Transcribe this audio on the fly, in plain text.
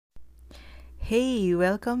Hey,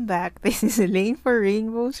 welcome back. This is Lane for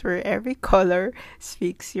Rainbows, where every color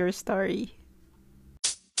speaks your story.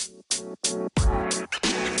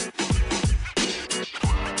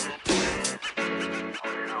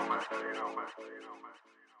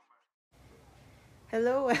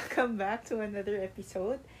 Hello, welcome back to another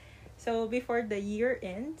episode. So, before the year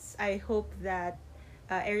ends, I hope that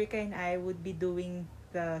Erica and I would be doing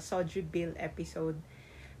the Sodri Bill episode.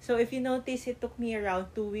 So, if you notice, it took me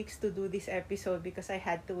around 2 weeks to do this episode because I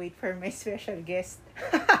had to wait for my special guest.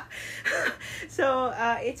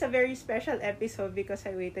 It's a very special episode because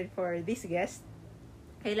I waited for this guest.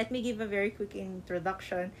 Okay, let me give a very quick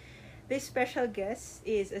introduction. This special guest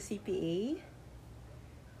is a CPA,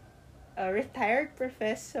 a retired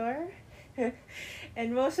professor,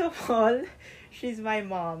 and most of all, she's my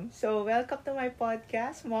mom. So, welcome to my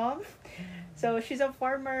podcast, Mom. So, she's a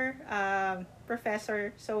former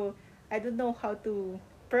professor. So, I don't know how to.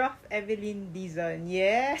 Prof. Evelyn Dizon.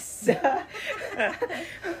 Yes!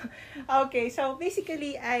 Okay, so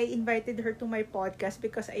basically, I invited her to my podcast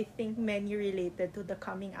because I think many related to the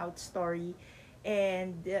coming out story.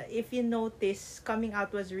 And if you notice, coming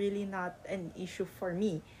out was really not an issue for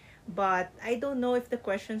me. But I don't know if the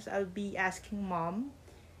questions I'll be asking mom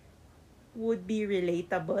would be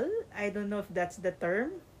relatable. I don't know if that's the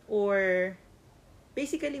term. Or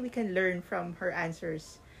basically, we can learn from her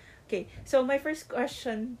answers. Okay, so my first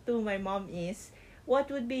question to my mom is, what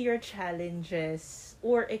would be your challenges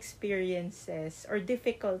or experiences or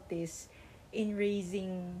difficulties in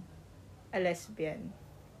raising a lesbian?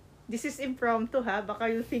 This is impromptu, ha? Baka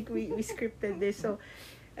you think we scripted this. So,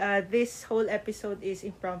 this whole episode is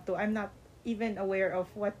impromptu. I'm not even aware of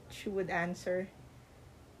what she would answer.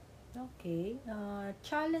 Okay.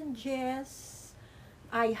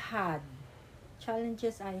 I had.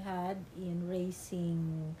 Challenges I had in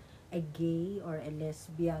raising a gay or a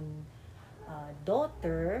lesbian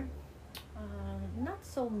daughter, not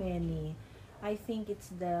so many. I think it's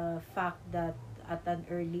the fact that at an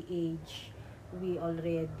early age, we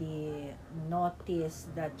already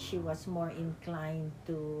noticed that she was more inclined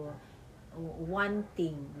to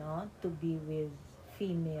wanting, no, to be with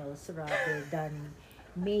females rather than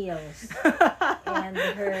males. And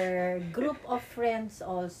her group of friends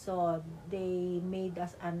also, they made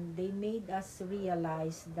us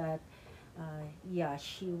realize that yeah,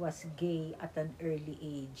 she was gay at an early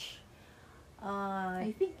age.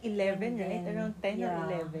 I think 11, right? Then, Around 10 yeah,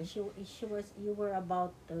 or 11. she was you were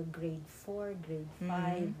about grade 4, grade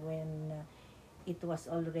 5 when it was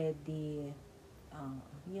already uh,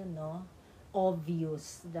 you know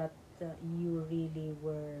obvious that you really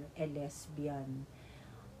were a lesbian.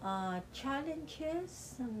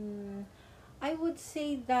 Challenges, I would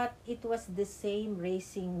say that it was the same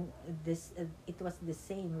raising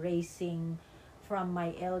from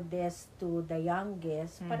my eldest to the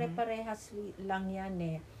youngest. Pare-parehas lang yan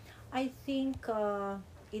eh. I think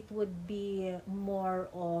it would be more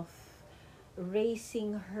of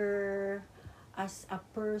raising her as a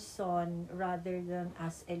person rather than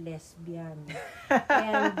as a lesbian.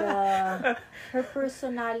 And her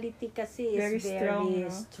personality kasi is very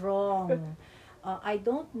strong. I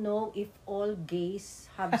don't know if all gays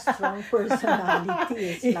have strong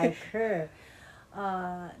personalities like her.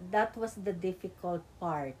 That was the difficult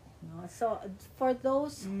part. No? So for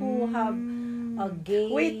those who have gay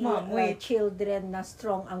children na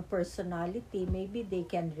strong ang personality, maybe they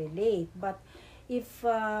can relate. But if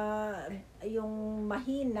yung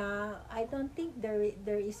mahina, I don't think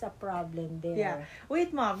there is a problem there. Yeah.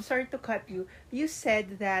 Wait, Mom, sorry to cut you. You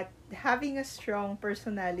said that having a strong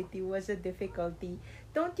personality was a difficulty.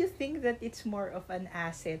 Don't you think that it's more of an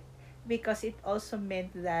asset? Because it also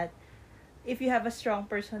meant that if you have a strong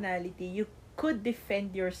personality, you could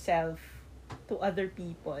defend yourself to other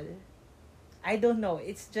people. I don't know.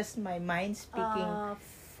 It's just my mind speaking.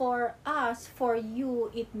 For us, for you,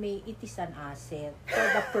 it is an asset for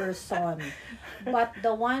the person. But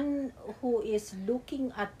the one who is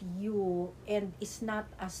looking at you and does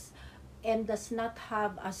not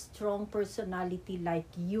have a strong personality like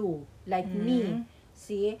you, like me.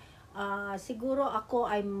 See, siguro ako,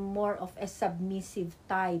 I'm more of a submissive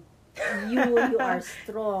type. You are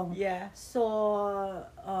strong. Yeah. So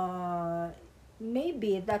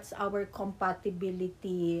maybe that's our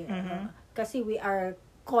compatibility. Kasi we are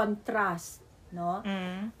contrast, no?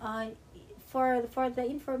 For the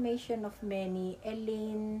information of many,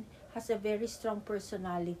 Elaine has a very strong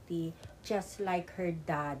personality, just like her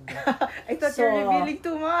dad. I thought you're revealing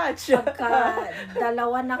too much. Pagka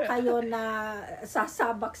dalawa na kayo na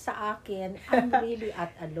sasabak sa akin, I'm really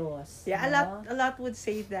at a loss. Yeah, no? a lot would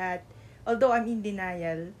say that, although I'm in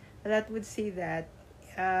denial, a lot would say that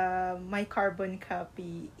my carbon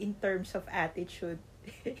copy in terms of attitude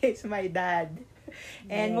is my dad.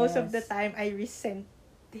 And most of the Yes. time, I resent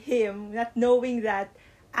him, not knowing that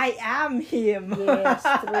I am him. Yes,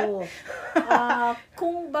 true.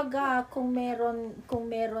 Kung meron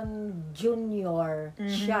junior,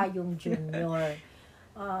 siya yung junior.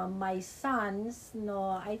 My sons,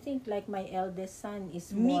 no, I think like my eldest son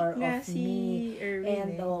is Meek more nga of si me.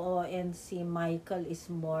 Erwin And and si Michael is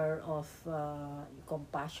more of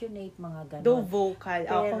compassionate, mga Though ganon. vocal,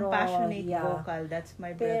 Pero, compassionate yeah. vocal, that's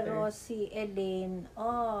my Pero brother. si Elaine,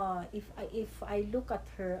 if I look at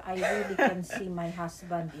her, I really can see my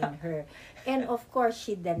husband in her. And of course,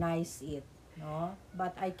 she denies it, no?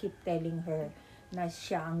 But I keep telling her na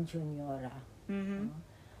siya ang juniora. Mhm.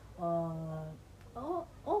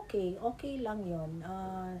 Okay lang yun.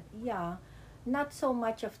 Yeah, not so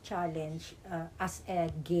much of challenge as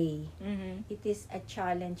a gay. Mhm. It is a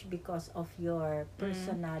challenge because of your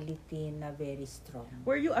personality na very strong.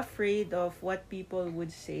 Were you afraid of what people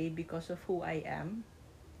would say because of who I am?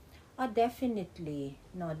 Definitely.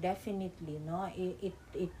 No, definitely. No, it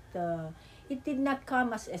did not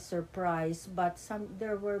come as a surprise, but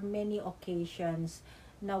there were many occasions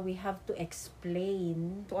now we have to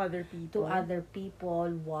explain To other people?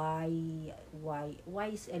 why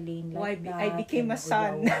is Elaine Why like that. I became a and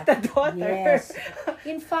son, what. not a daughter. Yes.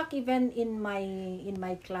 In fact, even in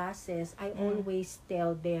my classes, I always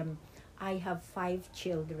tell them I have 5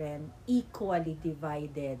 children equally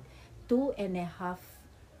divided, 2.5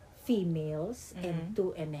 females and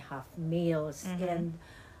 2.5 males. And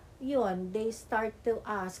yun, they start to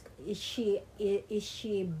ask, is she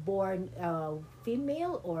born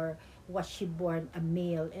female or was she born a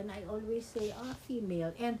male? And I always say,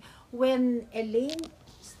 female. And when Elaine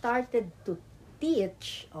started to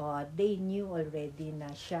teach, they knew already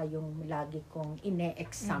na siya yung lagi kong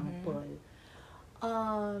ine-example.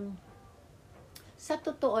 Sa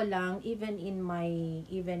totoo lang, even in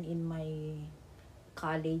my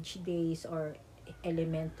college days or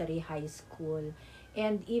elementary, high school,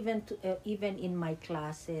 and even in my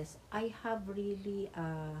classes, I have really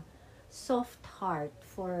a soft heart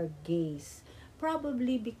for gays.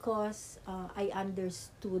 Probably because I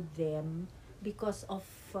understood them because of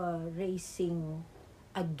raising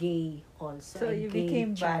a gay also. So a you gay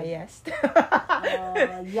became child. biased.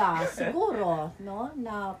 Yeah, siguro, no,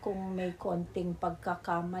 na kung may konting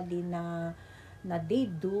pagkakamali na they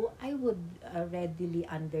do, I would readily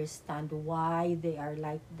understand why they are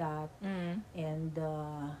like that. And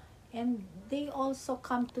they also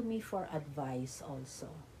come to me for advice also.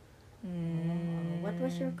 What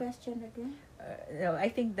was your question again? No, I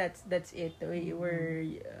think that's it. We were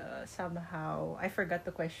somehow, I forgot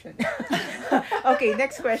the question. Okay,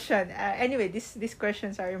 next question. Anyway, these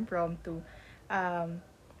questions are impromptu.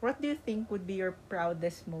 What do you think would be your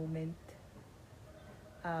proudest moment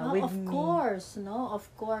with Of me? Of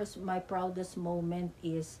course, my proudest moment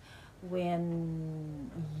is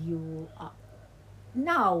when you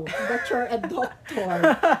now that you're a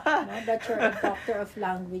doctor, that you're a doctor of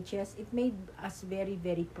languages. It made us very,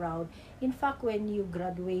 very proud. In fact, when you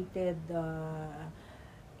graduated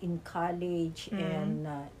in college and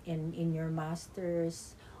in your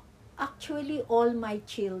masters, actually all my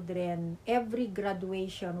children, every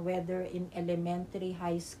graduation, whether in elementary,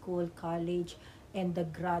 high school, college, and the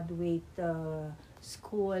graduate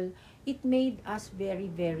school, it made us very,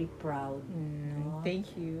 very proud.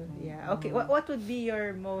 Thank you. Yeah. Okay. What would be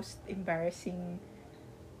your most embarrassing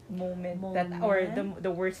moment that, or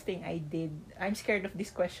the worst thing I did? I'm scared of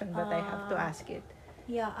this question, but I have to ask it.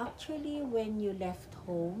 Yeah, actually, when you left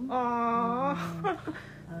home, Aww.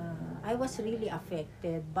 I was really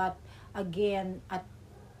affected. But again,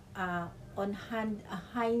 on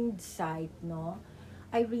hindsight, no,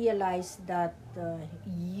 I realized that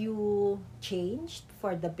you changed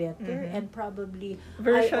for the better, and probably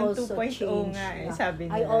Version I also 2.0 changed. nga eh,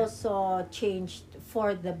 sabi I nila. also changed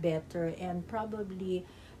for the better, and probably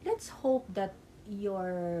let's hope that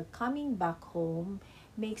your coming back home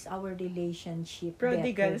makes our relationship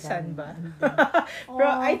Prodigal better son than ba?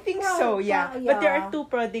 then. I think so, yeah. Yeah. But there are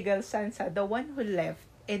 2 prodigal sons, the one who left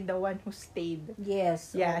and the one who stayed.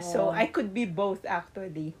 Yes. Yeah, so I could be both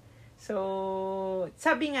actually. So,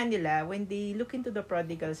 sabi nga nila, when they look into the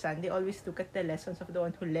prodigal son, they always look at the lessons of the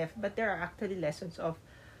one who left, but there are actually lessons of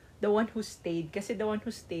the one who stayed. Kasi the one who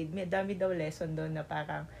stayed, may dami daw lesson doon na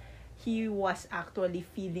parang he was actually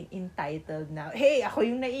feeling entitled na, hey, ako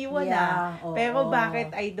yung naiwan pero bakit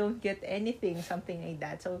I don't get anything, something like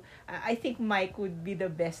that. So, I think Mike would be the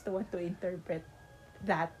best one to interpret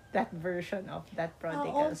that version of that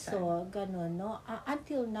prodigal son. Also, ganun, no?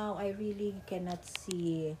 Until now, I really cannot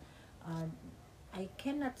see I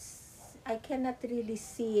cannot really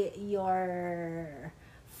see your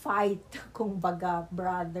fight, kung baga,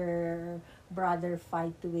 brother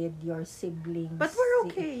fight with your siblings. But we're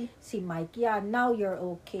okay. Si Mike, yeah, now you're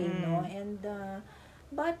okay, no? Mm. And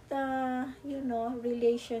but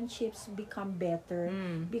relationships become better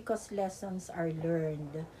because lessons are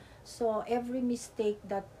learned. So every mistake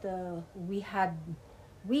that we had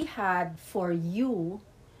for you,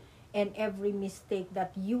 and every mistake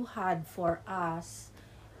that you had for us,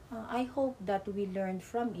 I hope that we learned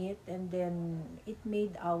from it, and then it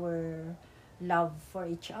made our love for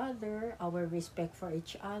each other, our respect for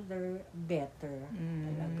each other better.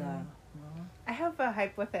 Talaga. No? I have a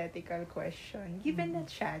hypothetical question. Given the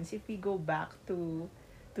chance, if we go back to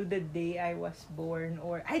the day I was born,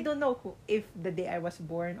 or I don't know if the day I was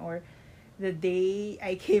born or the day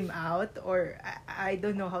I came out, or I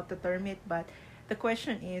don't know how to term it, but the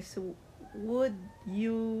question is, would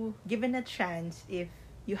you, given a chance, if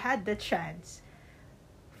you had the chance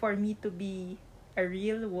for me to be a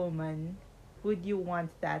real woman, would you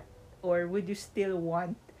want that, or would you still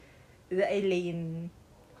want the Elaine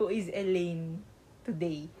who is Elaine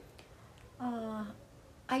today?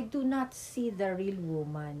 I do not see the real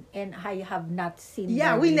woman, and I have not seen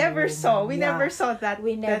Yeah, the we real never woman. saw. We Yeah, never saw that.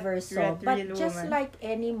 we never that saw. red But real just woman. like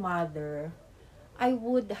any mother, I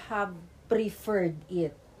would have preferred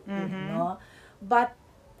it. Mhm. No? But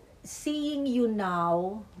seeing you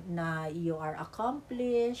now, na you are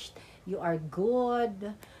accomplished, you are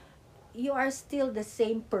good, you are still the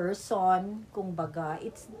same person, kung baga.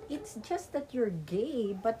 It's just that you're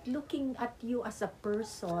gay, but looking at you as a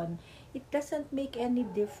person, it doesn't make any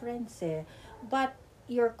difference, eh. But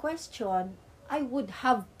your question, I would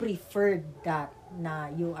have preferred that,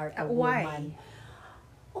 na you are a Why? woman.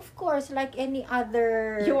 Of course, like any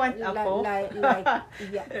other, You want apo?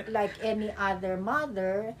 like any other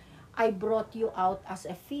mother, I brought you out as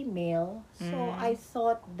a female, so I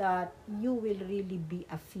thought that you will really be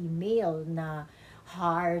a female na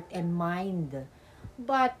heart and mind.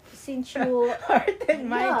 But since you Heart and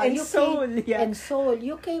mind and you soul. Yeah. and soul,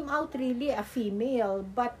 you came out really a female,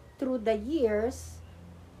 but through the years,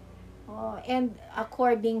 and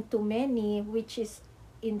according to many, which is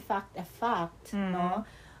in fact a fact, no,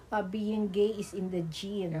 being gay is in the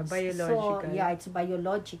genes. Yeah, biological. So, yeah, it's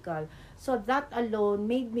biological. So that alone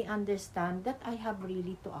made me understand that I have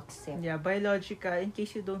really to accept. Yeah, biological. In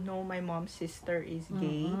case you don't know, my mom's sister is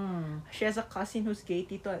gay. She has a cousin who's gay,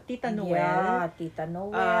 Tita Noel. Yeah, Tita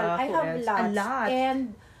Noel. I who have else? lots. A lot.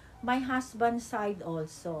 And my husband's side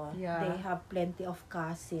also. Yeah. They have plenty of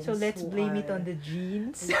cousins. So let's who blame it are- on the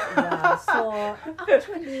genes. Yeah. So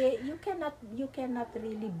actually, you cannot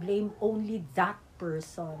really blame only that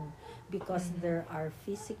person, because there are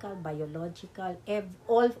physical, biological,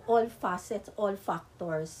 all facets, all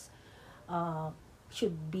factors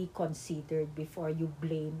should be considered before you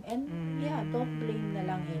blame. And yeah, don't blame na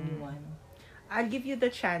lang anyone. I'll give you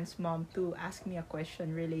the chance, Mom, to ask me a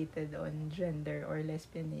question related on gender or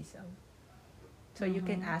lesbianism. So you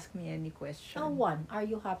can ask me any question. One, are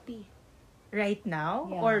you happy? Right now?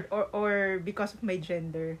 Yeah. Or because of my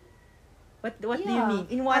gender? What do you Yeah. mean?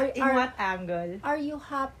 In what Are- what angle? Are you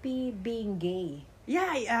happy being gay? Yeah,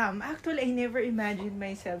 I am. Actually, I never imagined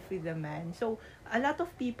myself with a man. So, a lot of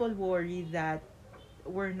people worry that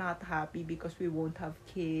we're not happy because we won't have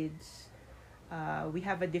kids. We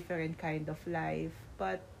have a different kind of life.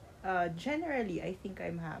 But generally, I think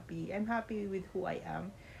I'm happy. I'm happy with who I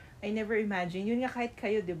am. I never imagined. Yun nga, kahit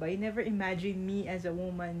kayo, di ba? You never imagine me as a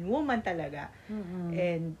woman. Woman talaga.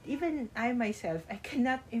 And even I myself, I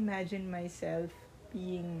cannot imagine myself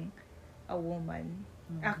being a woman.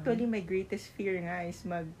 Actually, my greatest fear nga is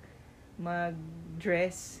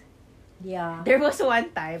mag-dress. Yeah. There was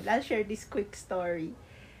one time, I'll share this quick story.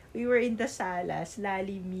 We were in the Salas,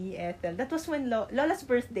 Lali, me, Ethel. That was when Lola's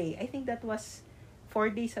birthday. I think that was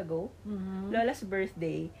 4 days ago. Lola's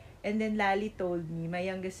birthday. And then Lali told me, my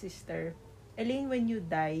youngest sister, Elaine, when you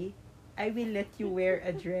die, I will let you wear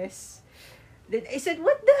a dress. Then I said,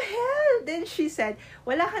 what the hell? Then she said,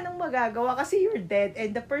 wala ka nang magagawa kasi you're dead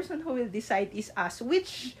and the person who will decide is us.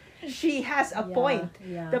 Which she has a point.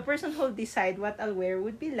 Yeah. The person who will decide what I'll wear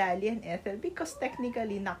would be Lali and Ethel because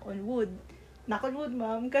technically, knock on wood,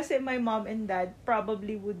 Mom, kasi my mom and dad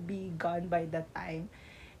probably would be gone by that time.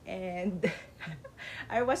 And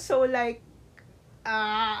I was so like,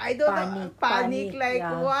 I don't know, panic, like,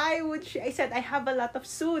 yeah. why would she? I said, I have a lot of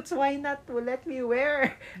suits. Why not to let me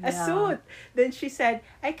wear a Yeah. suit? Then she said,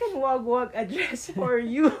 I can wag a dress for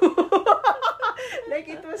you. Like,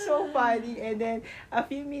 it was so funny. And then, a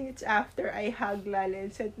few minutes after, I hugged Lali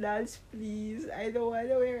and said, Lals, please, I don't want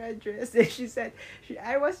to wear a dress. Then she said,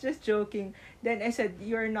 I was just joking. Then I said,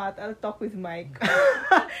 you're not. I'll talk with Mike.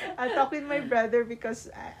 I'll talk with my brother because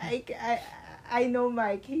I know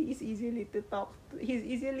Mike. He is easily to talk to. He's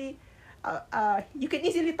easily... you can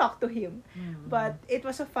easily talk to him. But it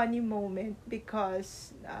was a funny moment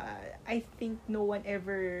because I think no one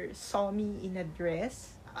ever saw me in a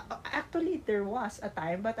dress. Actually, there was a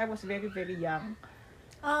time, but I was very, very young.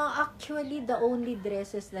 Actually, the only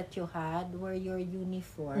dresses that you had were your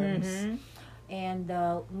uniforms. And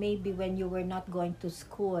maybe when you were not going to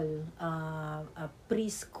school,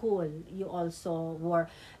 preschool, you also wore.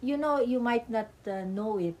 You know, you might not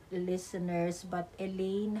know it, listeners, but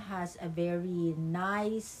Elaine has a very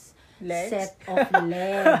nice set of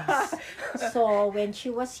legs. So when she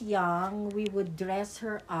was young, we would dress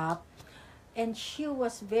her up. And she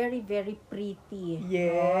was very, very pretty.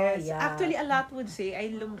 Yes. Yeah. Actually, a lot would say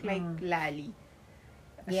I look like Lali.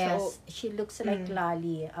 Yes, So, she looks like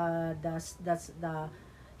Lali. That's the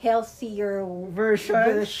healthier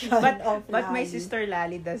version of but my Lali. sister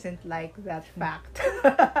Lali doesn't like that fact.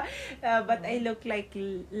 But I look like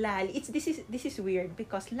Lali. This is weird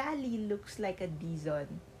because Lali looks like a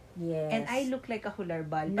Dizon. Yes. And I look like a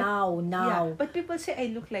Hularbal. Now. Yeah, but people say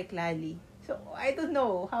I look like Lali. So I don't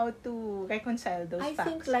know how to reconcile those facts. I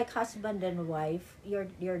think like husband and wife,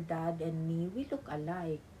 your dad and me, we look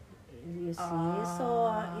alike. You see? So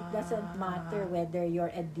it doesn't matter whether you're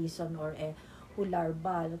a Dizon or a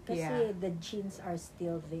Hularbal kasi the genes are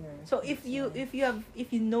still there. So if you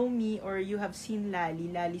know me or you have seen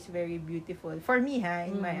Lali's very beautiful for me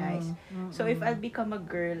in my eyes. So if I'll become a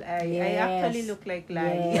girl, I actually look like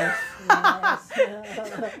Lali. Yes.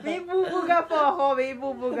 May bubuga ako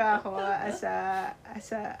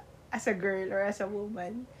as a girl or as a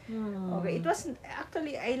woman. Okay, it was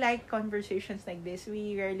actually, I like conversations like this.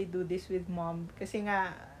 We rarely do this with mom kasi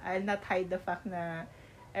nga I'll not hide the fact na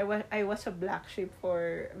I was a black sheep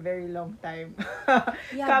for a very long time.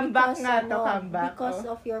 Come back. Because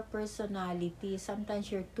of your personality, sometimes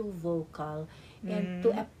you're too vocal. And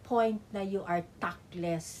to a point na you are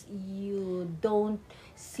tactless. You don't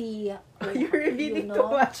see... You're revealing too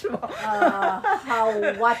much more. how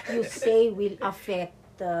what you say will affect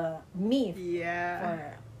me.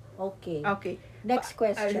 Yeah. Okay. Next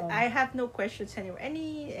question. I have no questions anymore.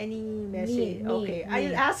 Any message? Okay. Me.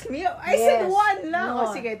 I'll ask me. I said one lang.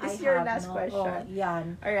 No, sige, this is your last question.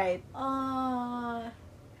 Yan. All right.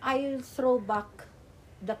 I'll throw back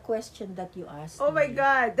the question that you asked. Oh my me.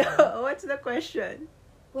 God. What's the question?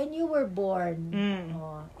 When you were born,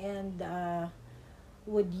 and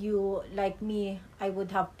would you, like me, I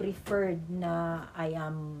would have preferred na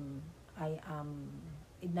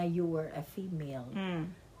na you were a female.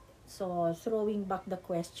 So, throwing back the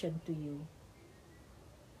question to you.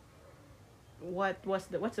 What's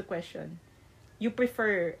the question? You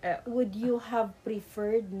prefer... would you have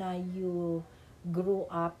preferred na you grew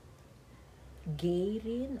up gay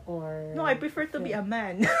rin or... No, I prefer to be a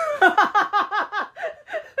man.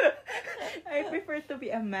 I prefer to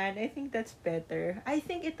be a man. I think that's better. I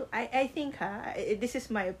think this is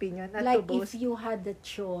my opinion. Not like to boast. if you had the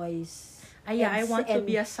choice... I want to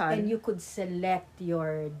be a son. And you could select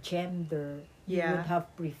your gender. You would have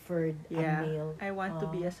preferred a male. I want to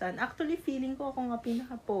be a son. Actually, feeling ko ako nga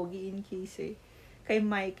pinaka-pogi in case kay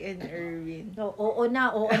Mike and Erwin. Oo na.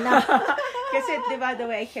 Kasi, di ba, the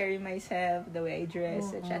way I carry myself, the way I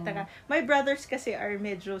dress, etc. My brothers kasi are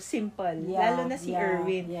medyo simple. Lalo na si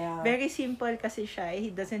Erwin. Yeah. Very simple kasi siya. He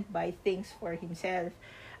doesn't buy things for himself.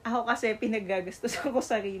 Ako kasi pinaggagastusan ko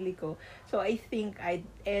sarili ko. So I think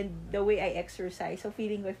and the way I exercise, so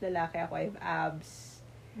feeling ko if lalaki ako, I have abs,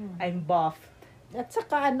 I'm buff. At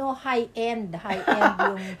saka high-end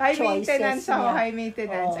yung high choices maintenance niya. ako, high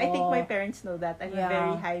maintenance. I think Oo. my parents know that. I'm a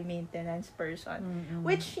very high maintenance person.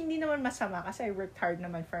 Which hindi naman masama kasi I worked hard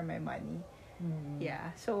naman for my money.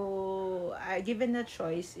 Yeah. So, given a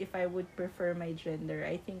choice, if I would prefer my gender,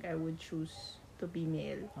 I think I would choose to be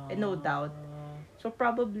male. No doubt. So,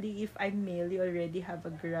 probably if I'm male, you already have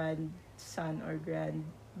a grandson or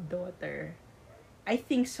granddaughter. I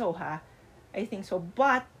think so, I think so.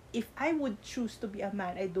 But, if I would choose to be a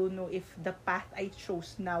man, I don't know if the path I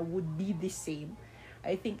chose now would be the same.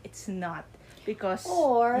 I think it's not. Because...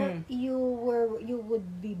 Or, you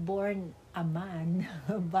would be born a man,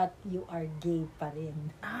 but you are gay pa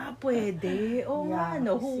rin. Pwede.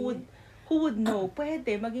 No. Who would know?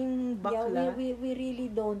 Pwede, maging bakla. Yeah, we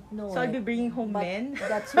really don't know. So, I'll be bringing home men?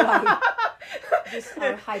 That's why. These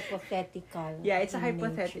are hypothetical. Yeah, it's a in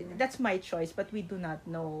hypothetical. nature. That's my choice, but we do not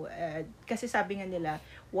know. Kasi sabi nga nila,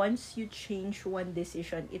 once you change one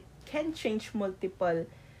decision, it can change multiple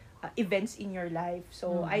events in your life.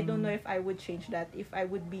 So, I don't know if I would change that if I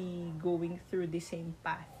would be going through the same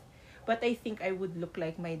path. But I think I would look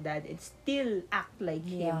like my dad and still act like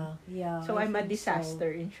him. Yeah. So, I I'm a think disaster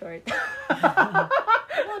in short.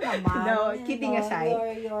 No naman. No, kidding aside.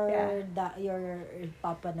 Your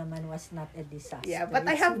papa naman was not a disaster. Yeah, but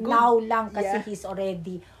I It's have good- now lang kasi Yeah. he's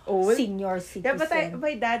already Old. senior citizen. Yeah, but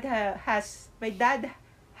my dad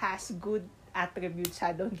has good attributes.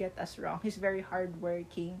 Don't get us wrong. He's very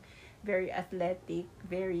hardworking, very athletic,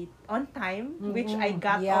 very on time, which I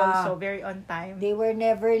got Yeah. also very on time. They were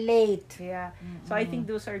never late. Yeah. So I think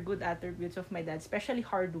those are good attributes of my dad, especially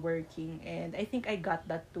hardworking, and I think I got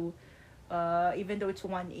that too. Even though it's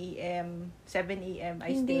 1 a.m., 7 a.m.,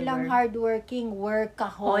 I Hindi still lang work. hardworking,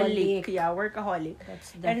 workaholic. Yeah, workaholic.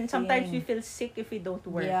 That's the And sometimes we thing. feel sick if we don't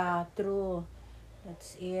work. Yeah, true.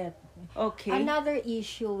 That's it. Okay. Another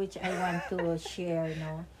issue which I want to share,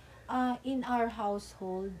 no? In our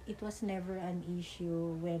household, it was never an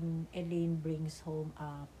issue when Elaine brings home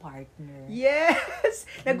a partner. Yes!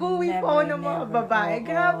 Nag-uwi po ako ng mga Never. babae.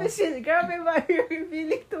 Oo. Grabe ba? You're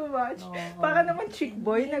revealing too much. Oo. Para naman chick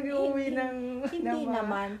boy, Hindi- nag-uwi hindi- ng Hindi mga-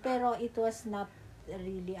 naman, pero it was not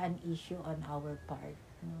really an issue on our part.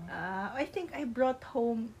 No? I think I brought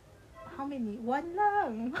home, how many? One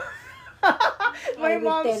lang. I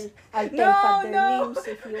will I'll tell Father names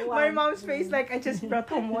if you want. My mom's face like, I just brought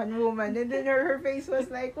home one woman. And then her face was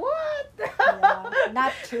like, what? Yeah,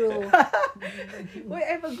 not true. Uy,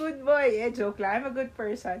 I'm a good boy. Joke lang. I'm a good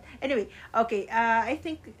person. Anyway, okay. I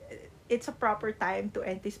think it's a proper time to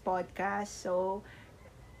end this podcast. So,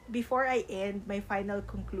 before I end, my final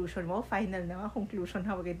conclusion. Well, final na nga. Conclusion,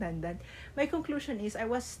 hawaginandan. My conclusion is, I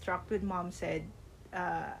was struck with Mom said,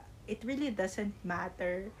 it really doesn't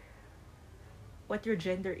matter what your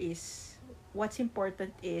gender is. What's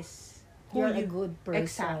important is who You're you a good person.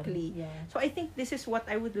 Exactly. Yeah. So I think this is what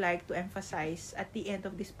I would like to emphasize at the end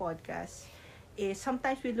of this podcast is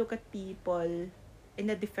sometimes we look at people in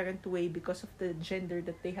a different way because of the gender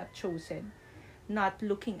that they have chosen, not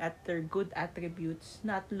looking at their good attributes,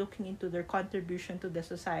 not looking into their contribution to the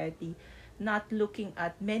society, not looking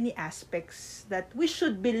at many aspects that we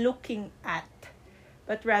should be looking at,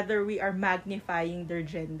 but rather we are magnifying their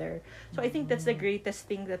gender. So I think that's the greatest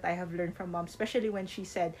thing that I have learned from Mom, especially when she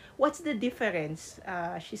said, what's the difference?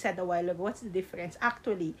 She said a while ago, what's the difference?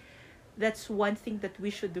 Actually, that's one thing that we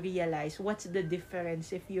should realize. What's the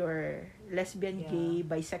difference if you're lesbian, gay,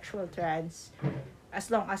 bisexual, trans,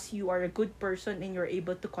 as long as you are a good person and you're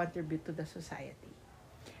able to contribute to the society.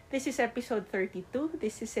 This is episode 32.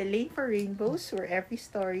 This is Elaine for Rainbows, where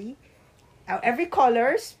every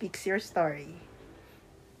color speaks your story.